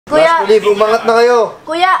Kuya, umangat na kayo.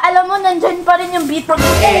 Kuya, alam mo, nandyan pa rin yung beat.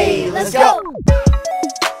 Hey, let's go!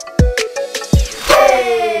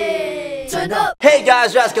 Hey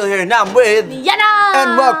guys, Rascal here, and I'm with Niana!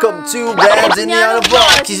 And welcome to Ranz And Niana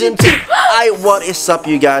Vlog Season 2. What is up,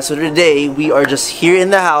 you guys? So today, we are just here in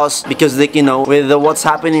the house because, like, you know, with what's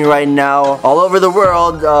happening right now all over the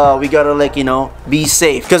world, we gotta, like, you know, be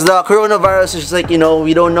safe. Because the coronavirus is, like, you know,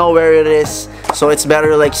 we don't know where it is. So it's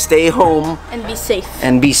better, like, stay home. And be safe.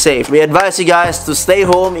 And be safe. We advise you guys to stay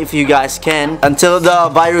home if you guys can until the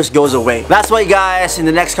virus goes away. That's why, guys, in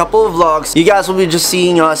the next couple of vlogs, you guys will be just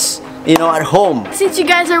seeing us, you know, at home. Since you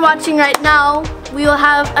guys are watching right now, we will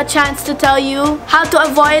have a chance to tell you how to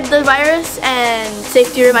avoid the virus and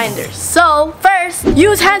safety reminders. So, first,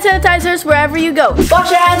 use hand sanitizers wherever you go.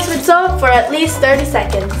 Wash your hands with soap for at least 30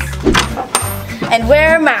 seconds. And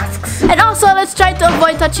wear masks. And also, let's try to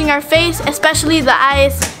avoid touching our face, especially the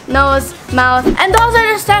eyes, nose, mouth, and those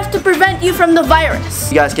other stuff to prevent you from the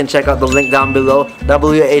virus. You guys can check out the link down below,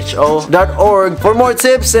 who.org, for more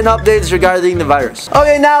tips and updates regarding the virus.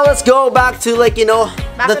 Okay, now let's go back to, like, you know,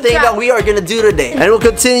 the thing that we are gonna do today. And we'll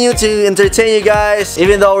continue to entertain you guys,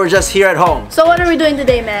 even though we're just here at home. So what are we doing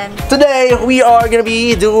today, man? Today, we are gonna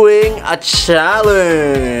be doing a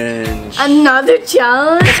challenge. Another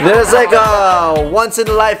challenge? There's like a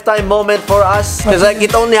once-in-a-lifetime moment for us. Because, like,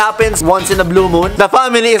 it only happens once in a blue moon. The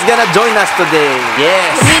family is gonna join us today.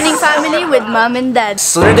 Yes. Meaning family with mom and dad.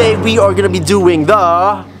 So today, we are gonna be doing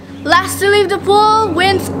the last to leave the pool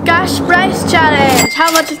wins cash prize challenge.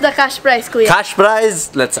 How much is the cash prize, Kuya? cash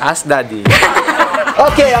prize. Let's ask Daddy.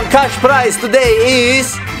 Okay, ang cash prize today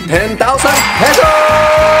is 10,000 pesos!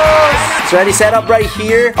 It's already set up right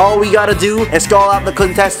here. All we gotta do is call out the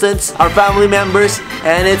contestants, our family members,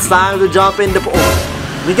 and it's time to jump in the pool.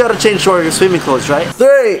 We gotta change our swimming clothes, right?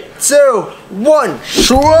 3, 2, 1,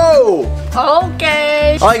 throw!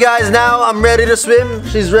 Okay. Alright guys, now I'm ready to swim.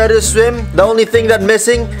 She's ready to swim. The only thing that's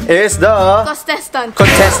missing is the contestants.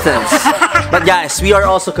 But guys, we are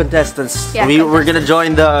also contestants. Yeah, We're gonna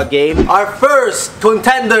join the game. Our first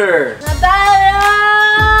contender,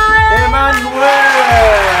 Emmanuel!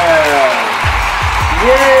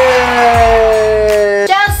 Yay!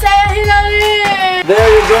 Chelsea Hilary! There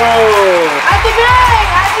you go! Ate Beng!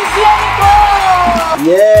 Ate Sianico!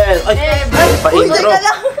 Yes! Ay, pa-intro!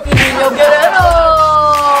 Nino Guerrero!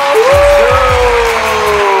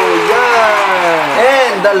 Yeah!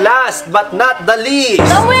 And the last but not the least,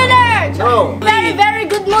 The winner! No. Very, very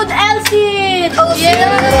good mood, Elsie!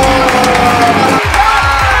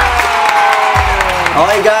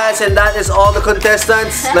 Okay guys, and that is all the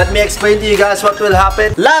contestants. Let me explain to you guys what will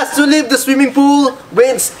happen. Last to leave the swimming pool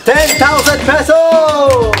wins 10,000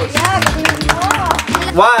 pesos!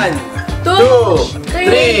 1, 2,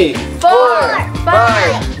 3, 4,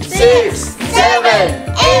 5, 6,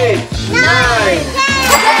 7, 8, 9.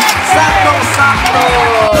 Sakto!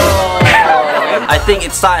 I think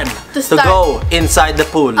it's time to go inside the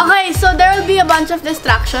pool. Okay, so there will be a bunch of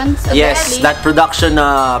distractions. Yes, that production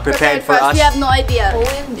prepared for us. We have no idea.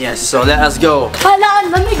 Yes, so let us go. Hala,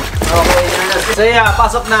 ang lamig! Okay, Saya,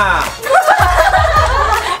 pasok na!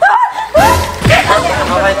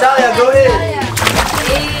 Okay, Talia, go in!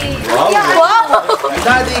 Wow!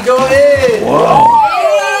 Daddy, go in! Wow!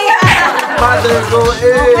 Mother, go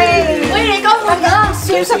in! Wait, ikaw muna!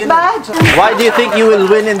 Why do you think you will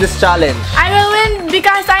win in this challenge? I will win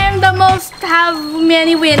because I am the most have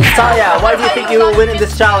many wins. Talia, why do you think you will win in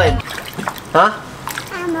this challenge? Huh?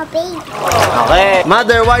 I'm a baby. Okay.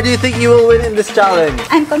 Mother, why do you think you will win in this challenge?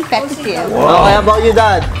 I'm competitive. Okay, how about you,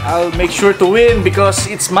 Dad? I'll make sure to win because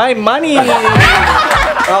it's my money.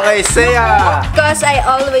 Okay, Saya. Because I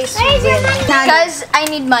always win. Because I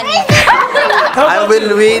need money. I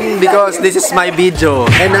will win because this is my video.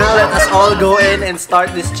 And now let us all go in and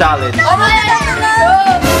start this challenge. Ang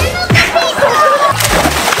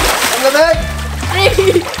lamig!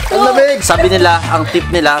 Ang lamig! Sabi nila, ang tip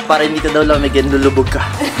nila, para hindi ka daw lamigin, lulubog ka.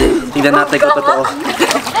 Tignan natin kung totoo.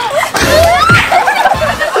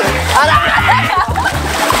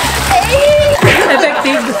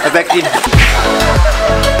 Effective. Effective.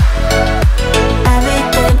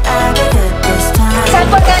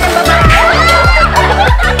 Sample ka ng babae.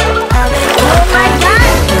 Oh my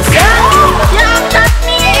God! You got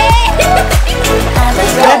me!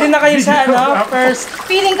 Ready na kayo sa ano? First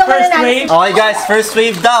Feeling ko wave. Okay guys, first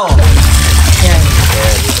wave daw.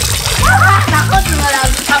 Takot,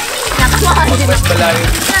 malang. Mas malayo.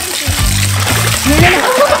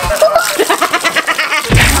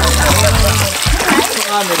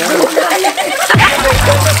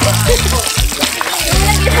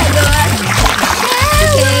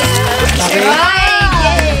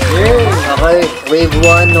 Okay, wave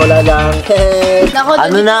 1 wala lang. Nako,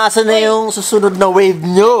 Ano na, asan na yung susunod na wave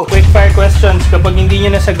nyo? Quick fire questions. Kapag hindi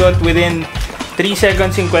nyo nasagot within 3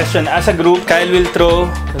 seconds in question, as a group, Kyle will throw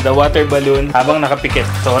the water balloon habang nakapikit.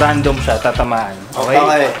 So, random siya, tatamaan. Okay?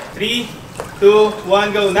 Okay. 3, 2, 1,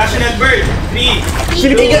 go. National bird. 3.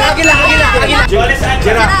 Agila. Jonas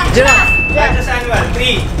animal. Giraffe. Largest animal.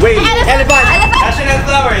 3. Wave. Elephant. National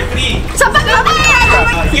flower. 3. Sa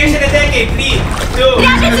pagkakas! Years in a decade. 3,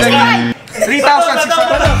 2, 1.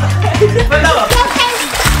 3,600. Bato.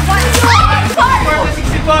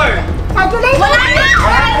 4,64. Wala na!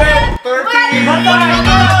 13.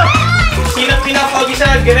 Sino pinapogi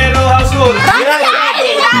sa Guerrero household?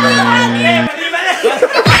 Mali.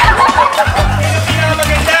 Sino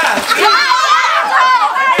pinakamaganda?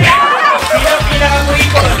 Sino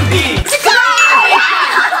pinakakuripon? 3. Tama.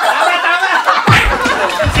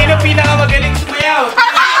 Sino pinakamagaling sumayaw?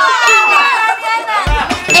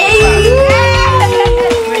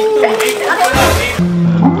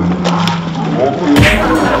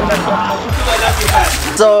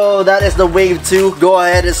 So that is the wave 2. Go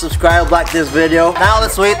ahead and subscribe, like this video. Now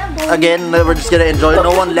let's wait. Again, we're just gonna enjoy.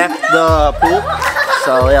 No one left the pool.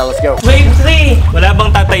 So yeah, let's go. Wave 3. Wala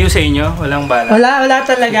bang tatayo sa inyo? Walang bala. Wala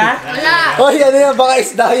talaga? Oh, ano yan? Baka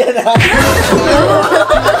isda yan ha.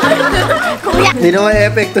 Hindi naman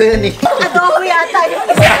epekto yan eh. Adobo yata yun.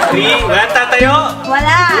 3. Walang tatayo?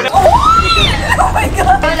 Wala. Oh my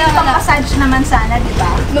God. Wala pang-massage naman sana, di ba?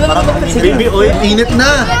 Baby oil, init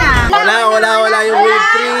na. Wala yung wave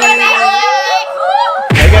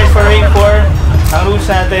 3. Hey guys, for wave 4, ang rules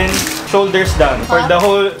natin, shoulders down for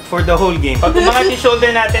the whole game. Pag umangat yung shoulder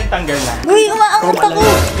natin, tanggal na. Uy, umaangat ako.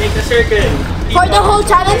 Make a circle. For the whole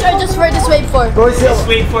challenge or just for this wave 4? Just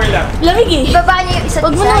wave 4 lang. Lamig eh. Baba niyo yung isa't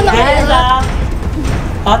Huwag mo isa. na Ayan lang.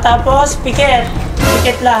 O tapos, pikit.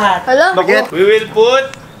 Pikit lahat. Hala? Bakit? We will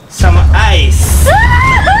put some ice.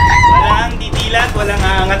 Walang titilat, walang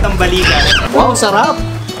aangat ang balikat. Wow, sarap.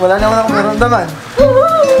 Wala naman akong naramdaman.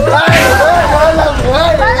 Ay,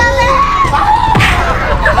 walang.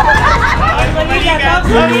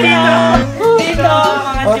 Balikat. Dito,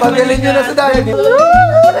 mga O, tanggalin nyo na sa dahil.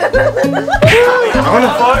 Ako na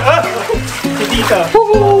 4. Si Tito.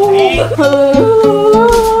 3.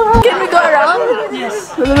 Can we go around?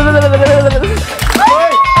 Yes.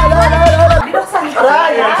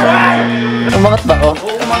 Umangat ba ako?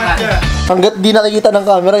 Oo, umangat ka. Hanggat di nakikita ng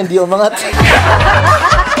camera, hindi umangat.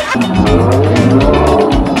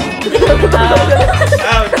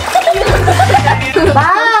 Out.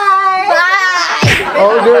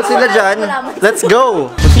 Oh, girls sila dyan. Let's go.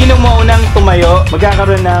 Kung sino maunang tumayo,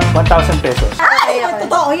 magkakaroon ng 1,000 pesos.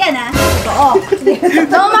 Totoo yan, ha? Totoo.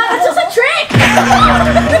 No, man, that's just a trick!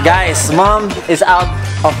 Guys, Mom is out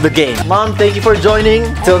of the game. Mom, thank you for joining.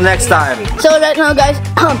 Till next time. So right now, guys,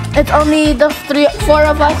 it's only the 4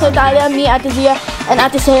 of us, so Talia, me, Ate Zia, and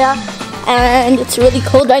Ate Saya. And it's really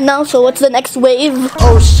cold right now, so what's the next wave?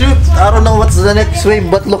 Oh shoot! I don't know what's the next wave,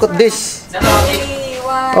 but look at this.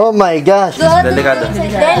 Oh my gosh. Delikado.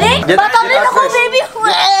 Delik? Get- Bato rin get ako, first. baby!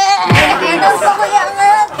 Pilipinas pa kuya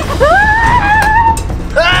nga.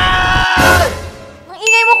 Ang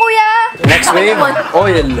ingay mo, kuya. Next wave,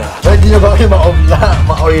 oil. Pwede na ba kayo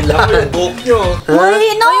ma-oilan? Buhok nyo.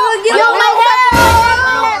 Uy, no! Yo, my hair!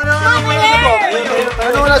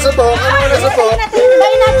 Ano wala sa to? Ano wala sa to?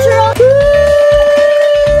 My natural!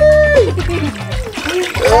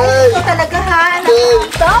 Ay! Ito talaga, ha?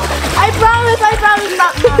 Stop! I promise not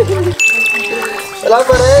to. Wala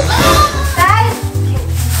pa rin. Tay!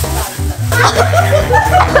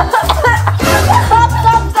 Stop!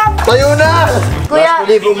 Tayo na! Kuya. Last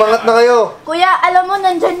wave, umangat na kayo. Kuya, alam mo,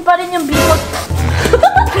 nandyan pa rin yung bikot.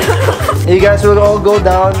 You guys will all go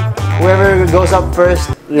down. Whoever goes up first,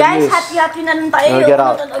 Guys, reviews. hati-hati na lang tayo. You'll get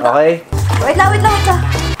out. Okay? Wait lang.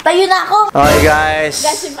 Tayo na ako. Okay, guys.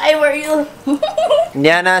 Guys, if I were you.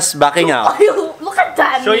 Niana's backing out. Look at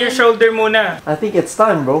that. Show your shoulder muna. I think it's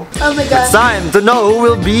time, bro. Oh my God. It's time to know who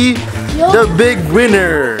will be the big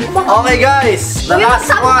winner. Okay, guys. The last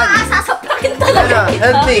one. Sasaplakin Niana, talaga.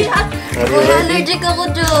 help me. Kuya, allergic ako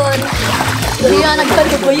dun. Kuya,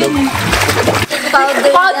 nagtago ko yun.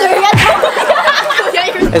 Powder yan.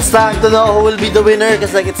 It's time to know who will be the winner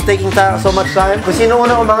because like it's taking so much time. Kung sino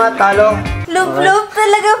una umangat, talo. Loob-loob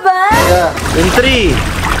talaga ba? Yeah. In 3,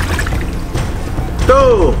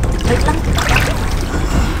 2,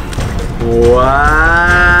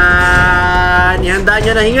 1. Ihanda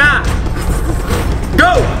nyo na hinga.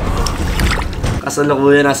 Go!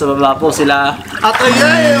 Kasalukuyan nasa baba po sila. At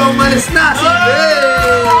ayay, umalis na si Bey!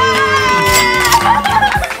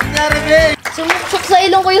 Nangyari, Bey? Sumuksok sa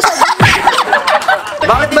ilong ko yung sabi.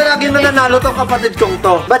 Bakit ba lagi nananalo tong kapatid kong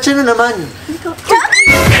to? Ba't siya na naman?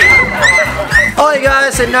 Okay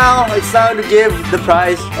guys, and now it's time to give the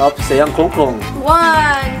prize up sa Yang Kong Kong. 1,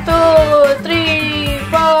 2, 3,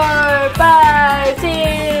 4, 5,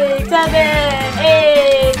 6, 7,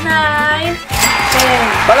 8, 9,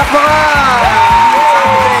 10. Palakpakan!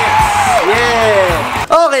 Yeah!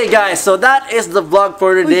 Okay guys, so that is the vlog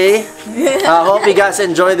for today. I hope you guys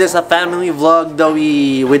enjoyed this family vlog that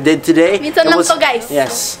we did today. Minsan lang to, guys.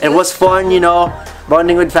 Yes, it was fun, you know,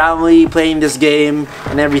 bonding with family, playing this game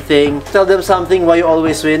and everything. Tell them something why you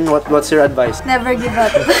always win. What's your advice? Never give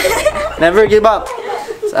up. Never give up.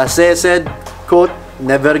 As I said, quote,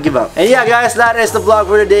 never give up. And yeah guys, that is the vlog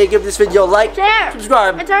for today. Give this video a like, Share,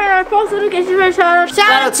 subscribe, and turn on our post notifications for shout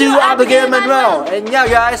shout out to Abigail Manuel. And yeah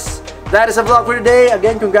guys, that is the vlog for today.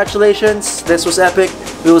 Again, congratulations. This was epic.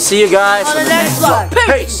 We will see you guys On the next vlog.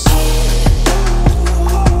 Peace.